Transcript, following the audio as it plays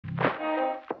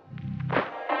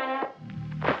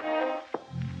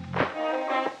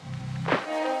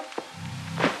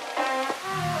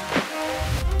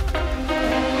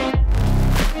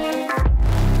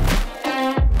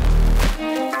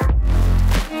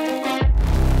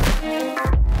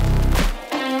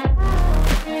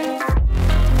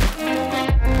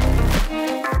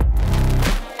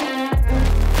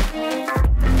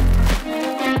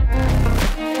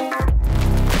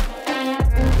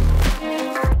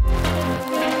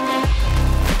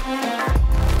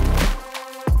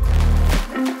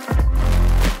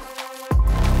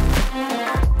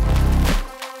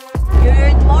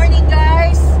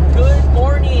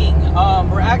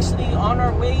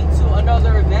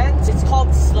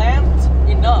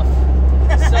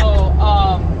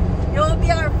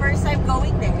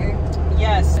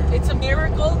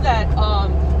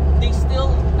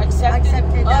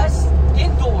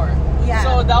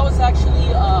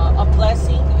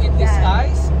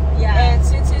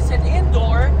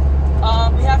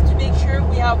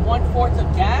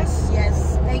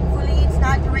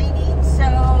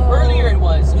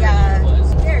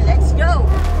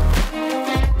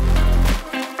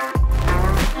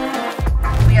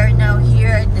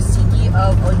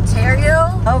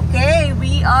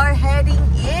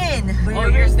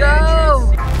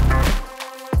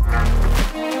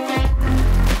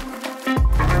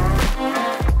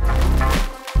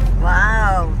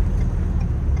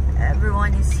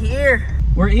here.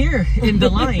 We're here in the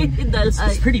line.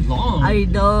 It's pretty long. I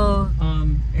know.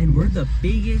 And we're the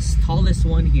biggest, tallest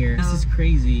one here. This is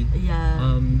crazy.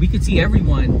 Yeah. We could see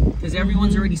everyone because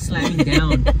everyone's already slamming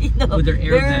down with their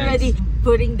air They're already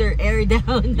putting their air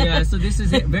down. Yeah, so this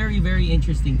is very, very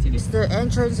interesting today. The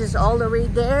entrance is all the way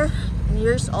there. And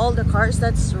here's all the cars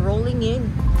that's rolling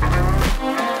in.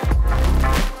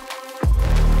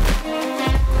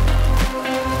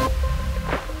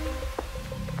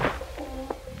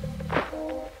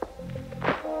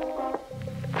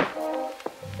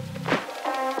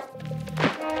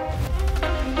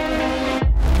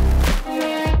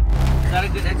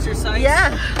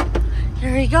 Yeah,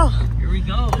 here we go. Here we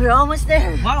go. We're almost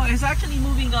there. Wow, it's actually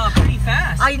moving pretty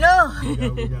fast. I know. We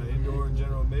got indoor and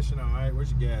general admission. All right,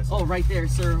 where's your gas? Oh, right there,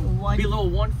 sir. Below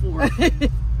 1.4.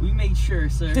 We made sure,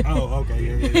 sir. Oh, okay.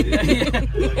 Yeah.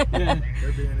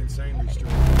 They're being insanely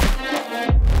strict.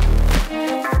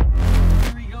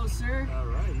 Here we go, sir. All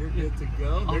right, you're good to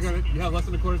go. You have less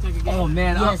than a quarter tank again? Oh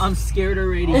man, yes. I'm scared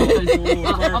already.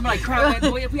 I'm like, crap,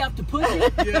 man, we have to push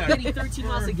it. Yeah. Getting 13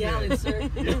 miles a gallon, sir.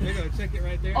 Yeah, they're gonna check it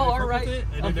right there. Oh, all right.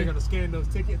 And then they're gonna scan those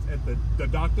tickets at the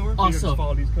dock door. Awesome. You're gonna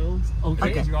follow these codes.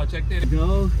 Okay. You're all checked in.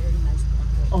 Go.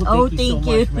 Oh, thank you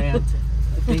so much, man.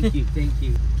 Thank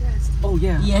you. Oh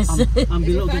yeah. Yes. I'm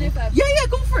below. Yeah,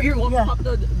 go for it. Here, we'll pop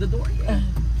the door. Yeah.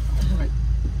 All right.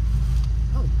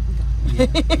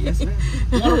 Yes, ma'am.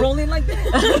 You want to roll in like that?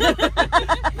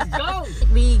 Let's go.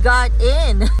 We got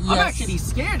in. Yes. I'm actually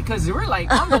scared because we're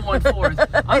like on the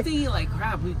 1/4. I'm thinking like,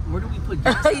 crap, where do we put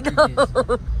gas after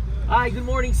this? Hi, good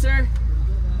morning, sir.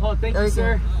 Oh, thank you,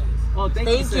 sir. Oh, thank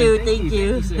you, sir. Thank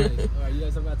you. Sir. Alright, you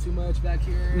guys have got too much back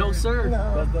here? No, sir.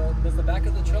 No. Does the back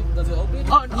of the truck, does it open?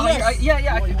 Oh, no, yes.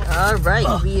 Yeah. All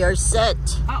right, we are set.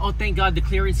 Oh, thank God, the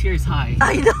clearance here is high.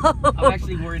 I know. I'm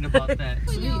actually worried about that.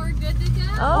 We know we're good to go.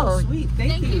 Oh, sweet.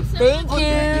 Thank you. so Thank much. you.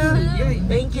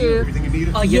 Thank you. Everything you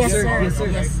need? Oh, yes, sir. Yes, sir.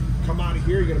 Yes. Come out of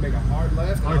here, you're gonna make a hard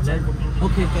left. Okay.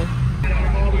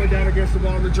 All the way down against the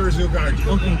wall in the Jersey will guard you.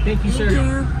 Okay, thank you,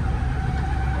 sir.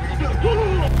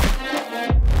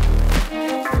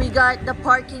 We got the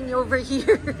parking over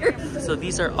here. So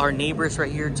these are our neighbors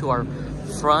right here to our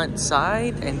front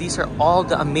side, and these are all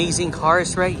the amazing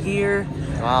cars right here.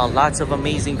 Wow, lots of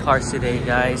amazing cars today,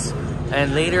 guys.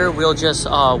 And later we'll just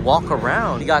walk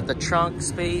around. We got the trunk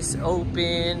space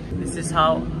open. This is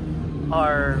how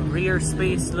our rear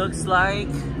space looks like.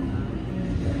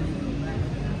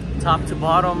 Top to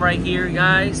bottom right here,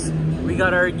 guys. We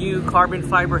got our new carbon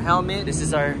fiber helmet. This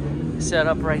is our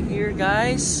setup right here,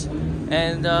 guys.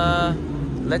 And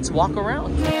let's walk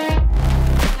around.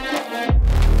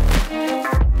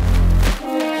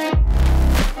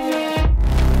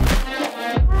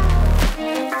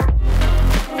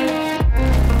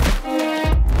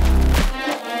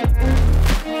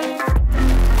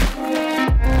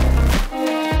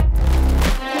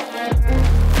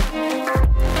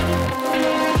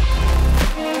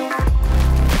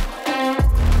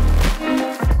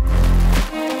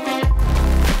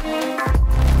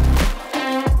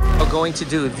 Going to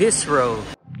do this row.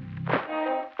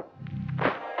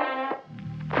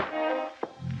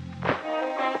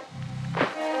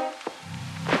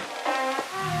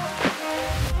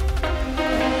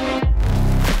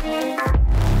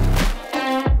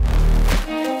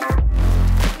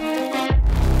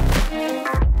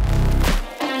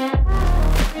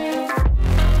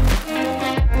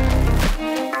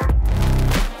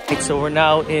 So we're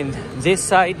now in this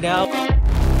side now.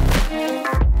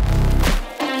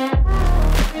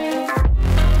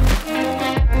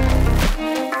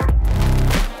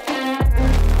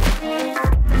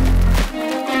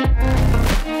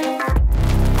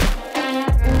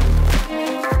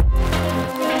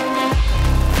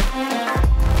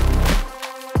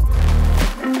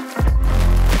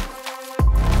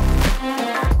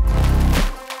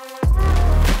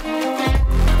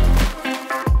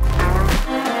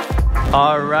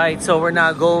 All right, so we're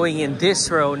now going in this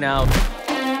row now.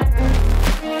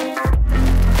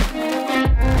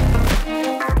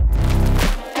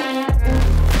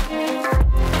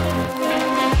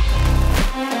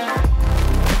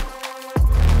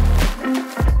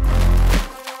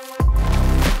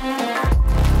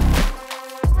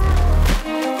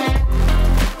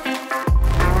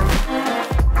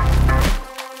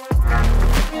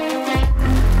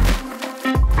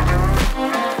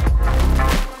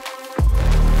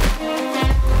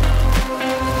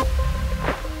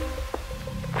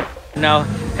 Now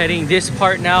heading this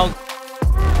part now.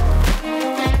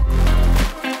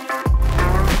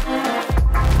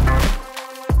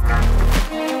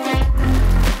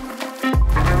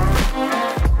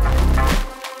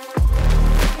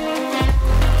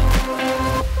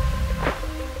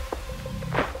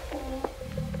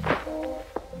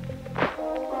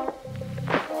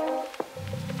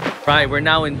 Right, we're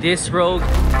now in this road.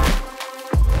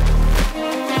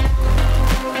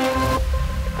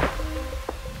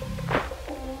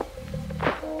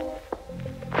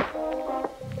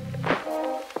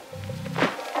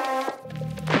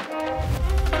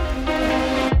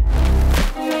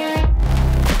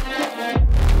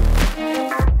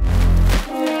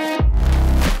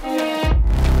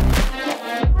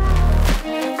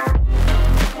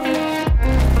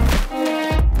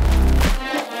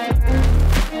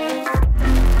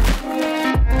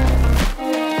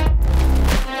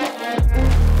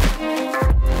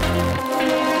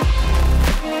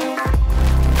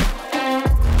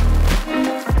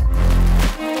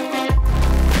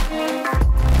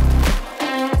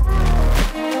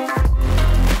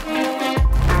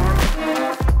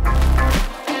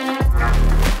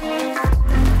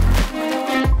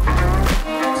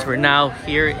 We're now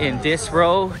here in this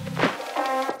row.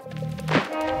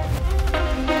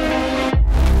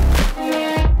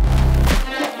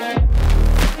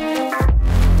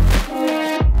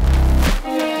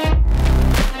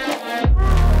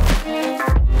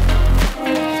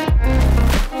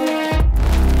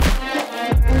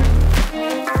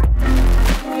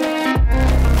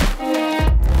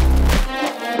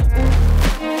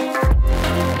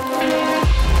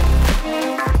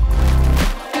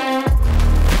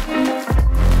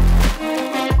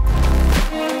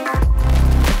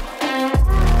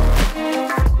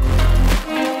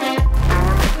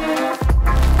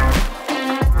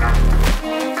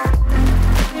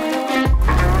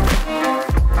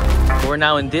 We're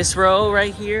now in this row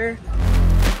right here.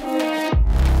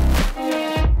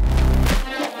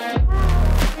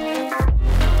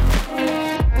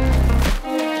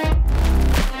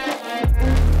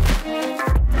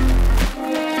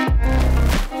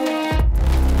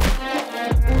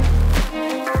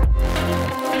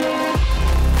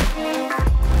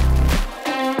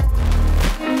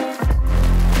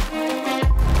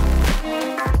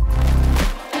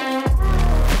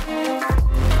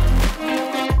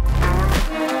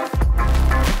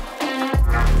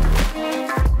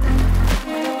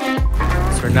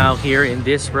 We're now here in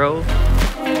this row.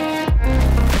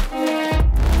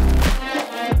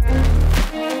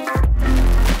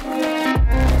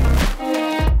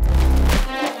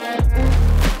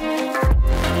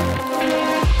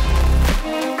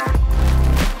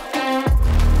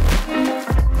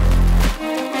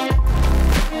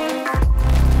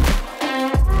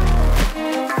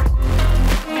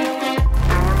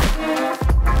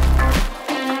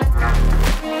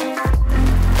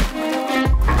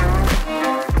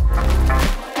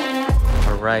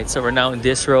 Right, so we're now in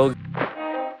this road.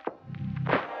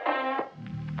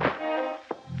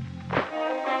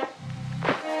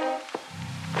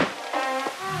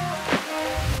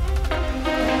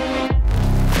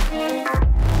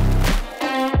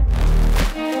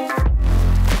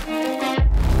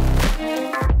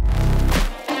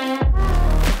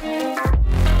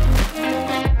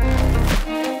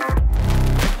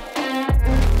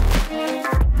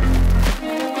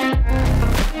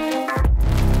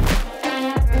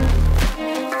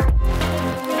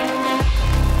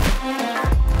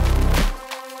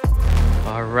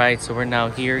 Right, so we're now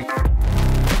here.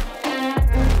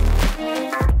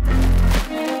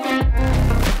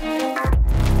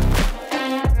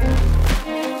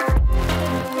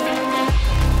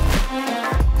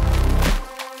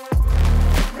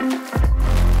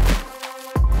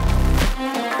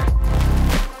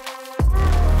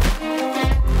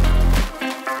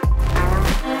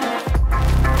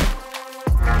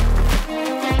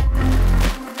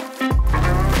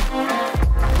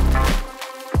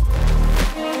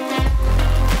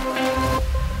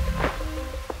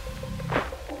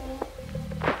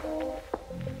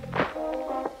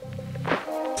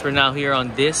 We're now here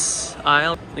on this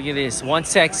aisle. Look at this, one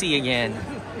sexy again.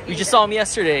 You just saw him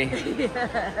yesterday.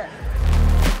 Yeah.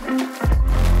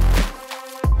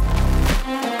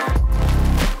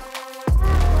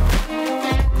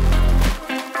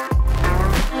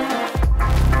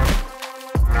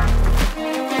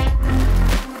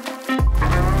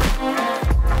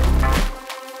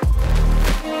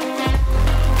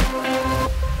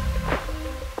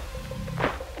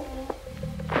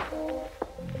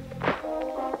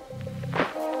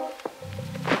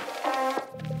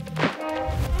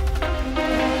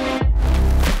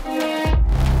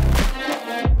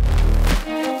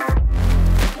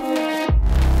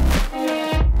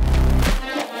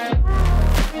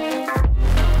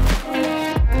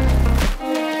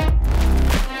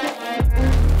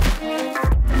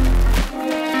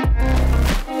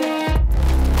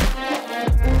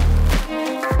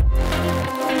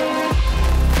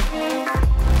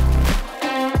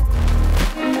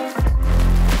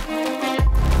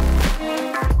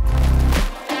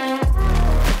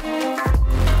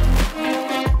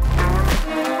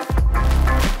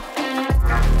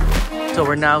 So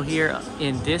we're now here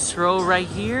in this row right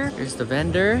here. Here's the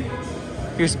vendor.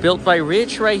 Here's Built by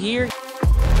Rich right here.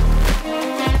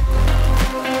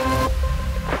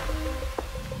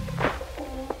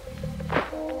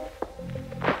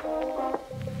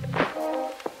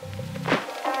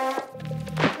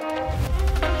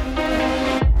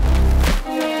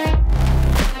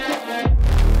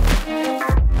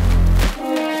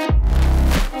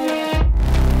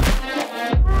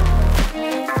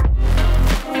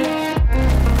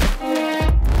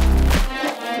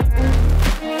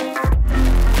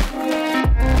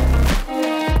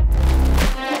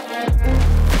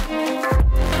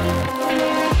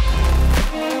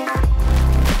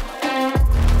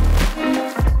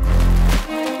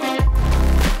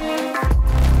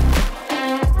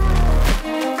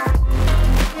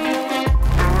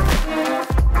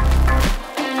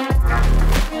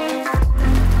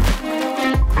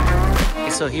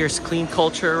 So here's Clean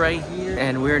Culture right here,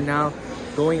 and we're now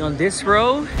going on this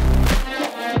row.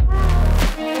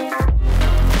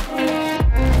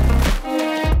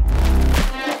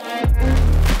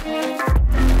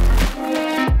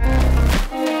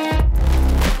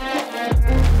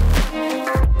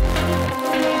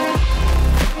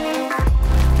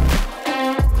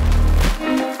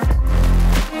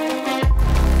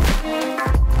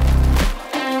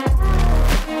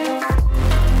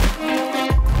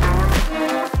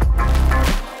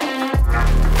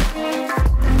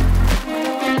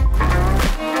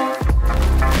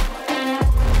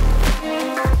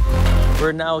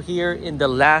 We're now here in the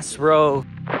last row.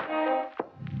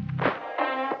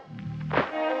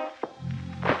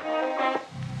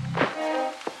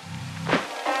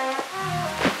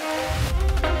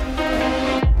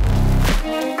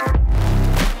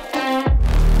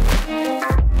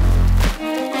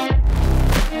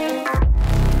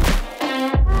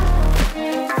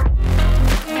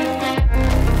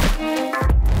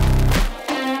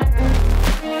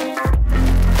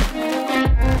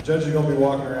 Judges are going to be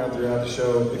walking around throughout the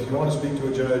show. If you want to speak to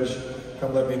a judge,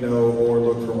 come let me know or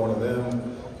look for one of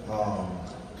them.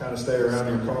 Kind of stay around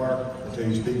your car until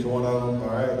you speak to one of them. All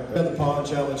right. We have the pond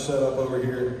challenge set up over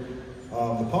here.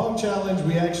 The pond challenge,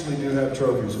 we actually do have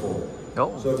trophies for.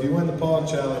 Oh. So if you win the pond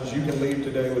challenge, you can leave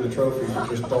today with a trophy for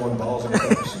just throwing balls and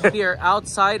cups. We are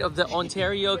outside of the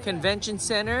Ontario Convention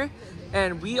Center,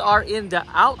 and we are in the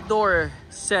outdoor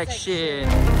section.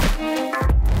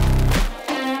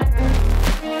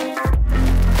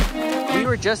 We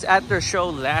were just at their show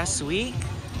last week.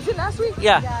 Is it last week?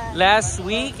 Yeah, last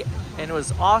week, and it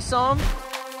was awesome.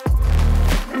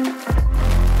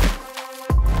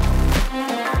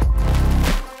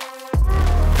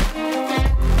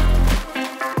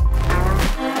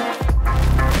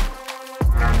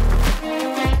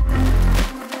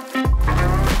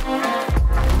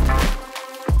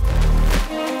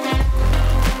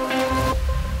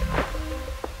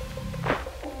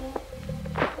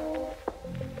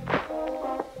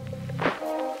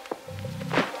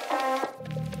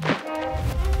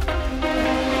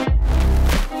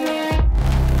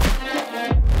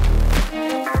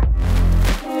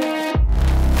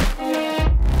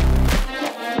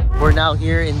 We're now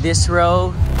here in this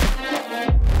row.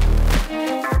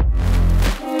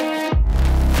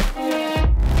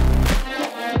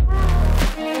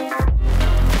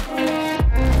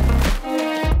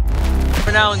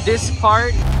 We're now in this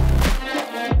part.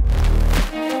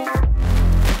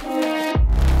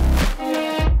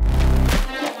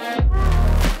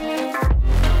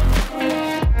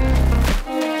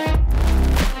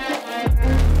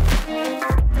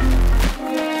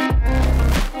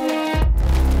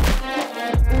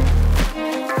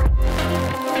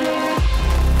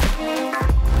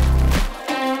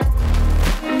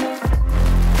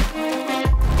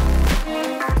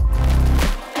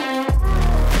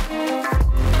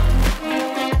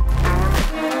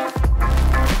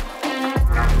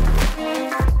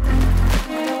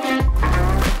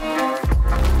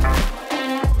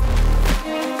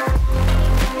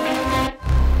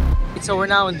 So we're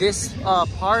now in this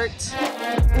part.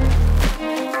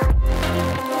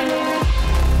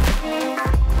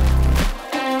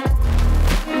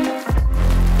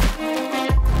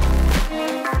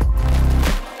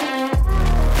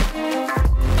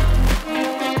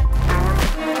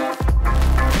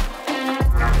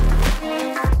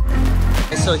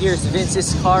 And so here's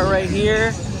Vince's car right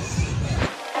here.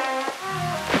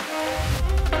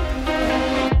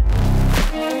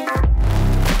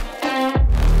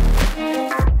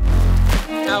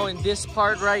 Now in this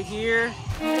part right here.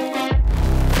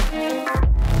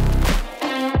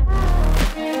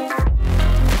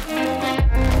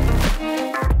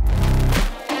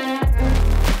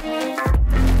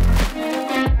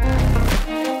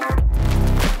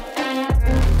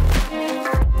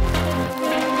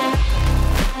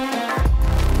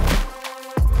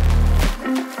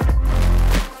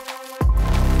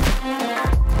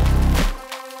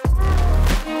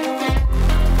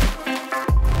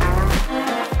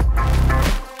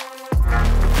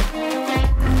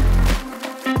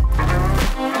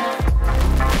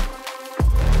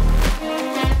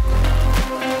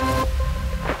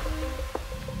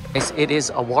 It is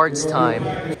awards time.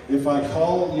 If I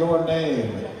call your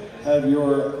name, have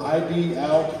your ID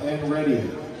out and ready.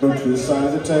 Go to the side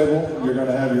of the table. You're going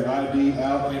to have your ID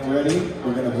out and ready.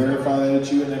 We're going to verify that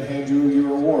it's you and then hand you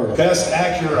your award. Best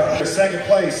Acura. Second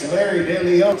place, Larry De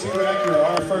Leon. 2 Acura.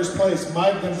 Our first place,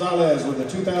 Mike Gonzalez with a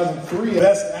 2003.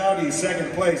 Best Audi.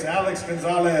 Second place, Alex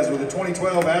Gonzalez with a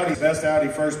 2012 Audi. Best Audi.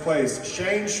 First place,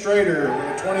 Shane Strader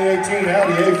with a 2018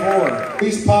 Audi A4.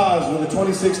 East Paz with a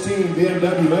 2016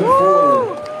 BMW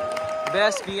M4.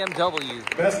 Best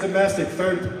BMW. Best domestic,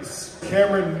 third place,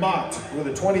 Cameron Mott with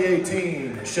a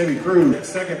 2018 Chevy Cruze.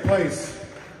 Second place,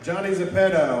 Johnny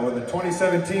Zepeda with a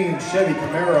 2017 Chevy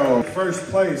Camaro. First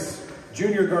place,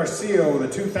 Junior Garcia with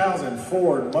a 2000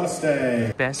 Ford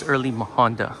Mustang. Best early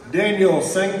Honda. Daniel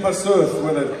Sengpasuth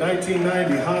with a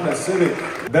 1990 Honda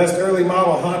Civic. Best early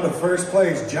model Honda, first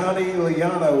place, Johnny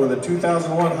Liana with a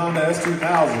 2001 Honda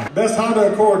S2000. Best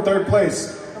Honda Accord, third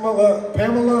place,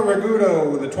 Pamela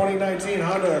Ragudo with a 2019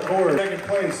 Honda Accord. Second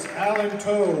place, Alan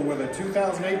Toe with a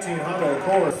 2018 Honda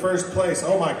Accord. First place,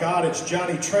 oh my God, it's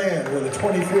Johnny Tran with a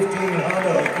 2015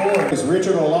 Honda Accord. It's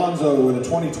Richard Alonso with a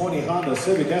 2020 Honda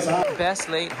Civic SI. Best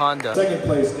late Honda. Second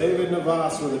place, David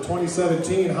Navas with a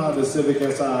 2017 Honda Civic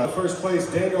SI. First place,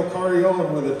 Daniel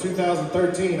Carrion with a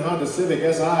 2013 Honda Civic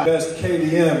SI. Best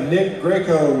KDM, Nick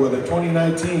Greco with a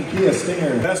 2019 Kia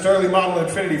Stinger. Best early model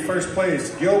Infiniti, first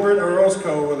place, Gilbert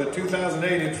Orozco with a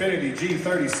 2008 Infiniti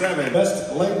G37.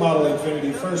 Best late model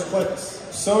Infiniti, first place,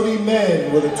 Sodi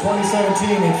Men with a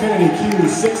 2017 Infiniti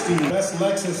Q60. Best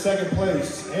Lexus, second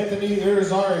place, Anthony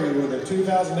Irizarry with a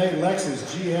 2008 Lexus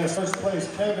GS. First place,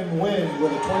 Kevin Wynn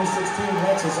with a 2016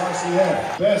 Lexus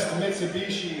RCF. Best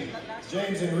Mitsubishi,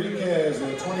 James Enriquez with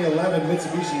a 2011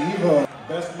 Mitsubishi Evo.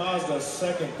 Best Mazda,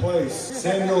 second place,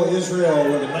 Samuel Israel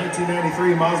with a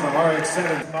 1993 Mazda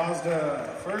RX-7.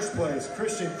 Mazda, first place,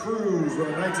 Christian Cruz with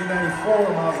a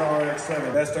 1994 Mazda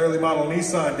RX-7. Best early model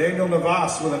Nissan, Daniel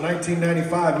Navas with a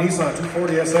 1995 Nissan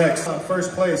 240SX.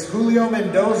 First place, Julio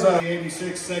Mendoza,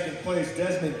 86. Second place,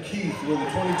 Desmond Keith with a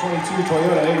 2022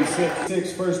 Toyota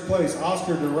 86. First place,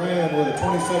 Oscar Duran with a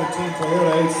 2017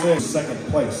 Toyota 86. Second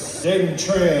place, Jaden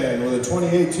Tran with a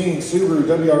 2018 Subaru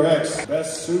WRX.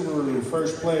 Best Subaru, first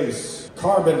place,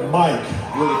 Carbon Mike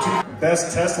with a 2.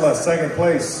 Best Tesla, second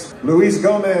place, Luis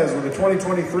Gomez with a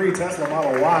 2023 Tesla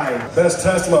Model Y. Best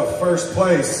Tesla, first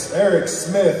place, Eric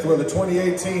Smith with a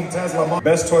 2018 Tesla Model.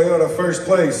 Best Toyota, first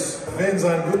place, Vince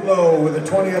Angutlo with a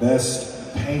 20.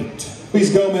 Best Paint,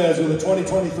 Luis Gomez with a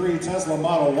 2023 Tesla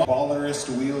Model Y. Ballerist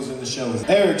wheels in the show.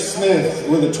 Eric Smith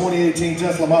with a 2018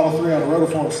 Tesla Model 3 on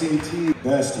Rotoform CT.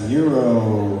 Best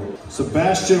Euro,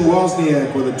 Sebastian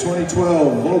Wozniak with a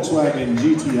 2012 Volkswagen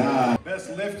GTI.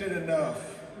 Best Lifted Enough.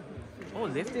 Oh,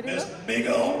 lifted Best enough? big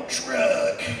old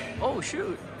truck. Oh,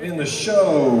 shoot. In the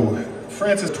show,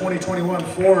 Francis 2021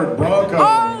 Ford Bronco.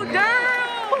 Oh,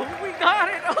 damn! We got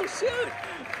it! Oh, shoot!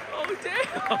 Oh,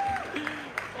 damn!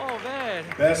 Oh, man.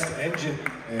 Best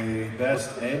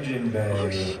engine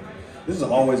bay. This is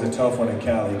always a tough one in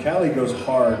Cali. Cali goes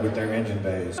hard with their engine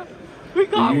bays. We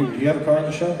got Do you have a car on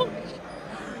the show?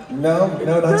 No,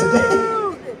 not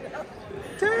today.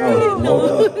 Damn!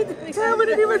 Oh, Damn, I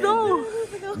didn't even know!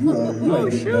 you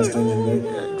ain't the best engine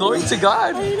bay. Glory to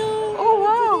God! Oh,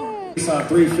 wow! Nissan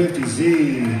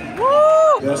 350Z.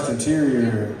 Woo! Best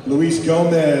interior, Luis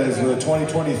Gomez with a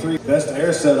 2023. Best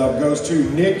air setup goes to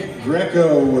Nick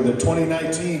Greco with a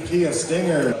 2019 Kia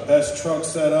Stinger. Best truck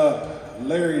setup,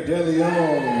 Larry De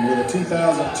Leon with a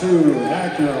 2002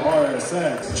 Acura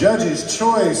RSX. Judge's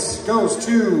choice goes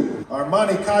to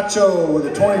Armani Cacho with a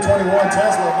 2021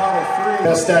 Tesla Model 3.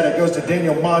 Best static goes to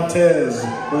Daniel Montez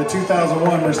with a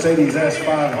 2001 Mercedes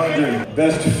S500.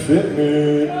 Best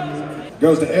fitment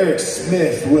goes to Eric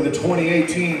Smith with a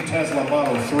 2018 Tesla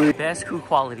Model 3. Best crew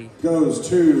quality Goes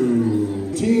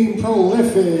to Team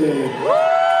Prolific. There we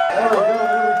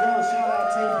go. Shout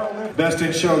out Team Prolific. Best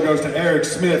in show goes to Eric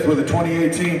Smith with a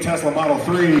 2018 Tesla Model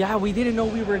 3. Yeah, we didn't know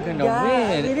we were gonna We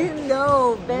win. didn't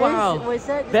know. Wow. Was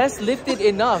that Best lifted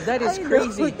enough. That is I know,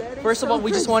 crazy. that is First of so all,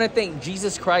 we just crazy. want to thank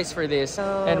Jesus Christ for this.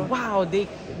 And wow, they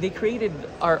created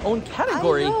our own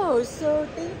category. I know. So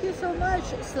thank you so much,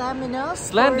 SLAMMEDENUFF.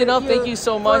 SLAMMEDENUFF, thank you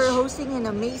so much. For hosting an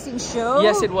amazing show.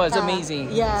 Yes, it was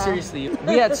amazing. Yeah. Seriously.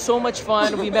 We had so much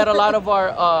fun. We met a lot of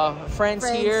our friends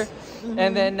here. Mm-hmm.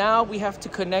 And then now we have to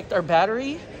connect our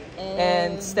battery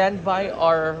and stand by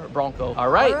our Bronco. All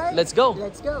right, let's go.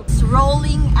 Let's go. It's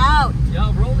rolling out.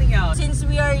 Yeah, rolling out. Since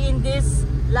we are in this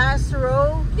last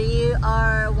row, they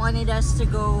wanted us to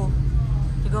go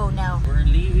now. We're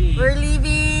leaving. We're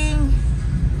leaving.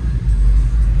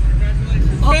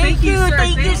 Oh, Thank you. sir.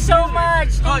 Thank you so much.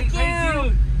 Thank you.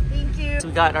 Thank you. Thank you. So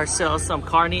We got ourselves some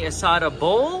carne asada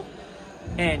bowl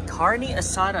and carne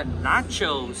asada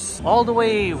nachos all the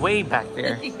way back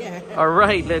there. Yeah. All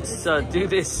right, let's do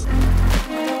this.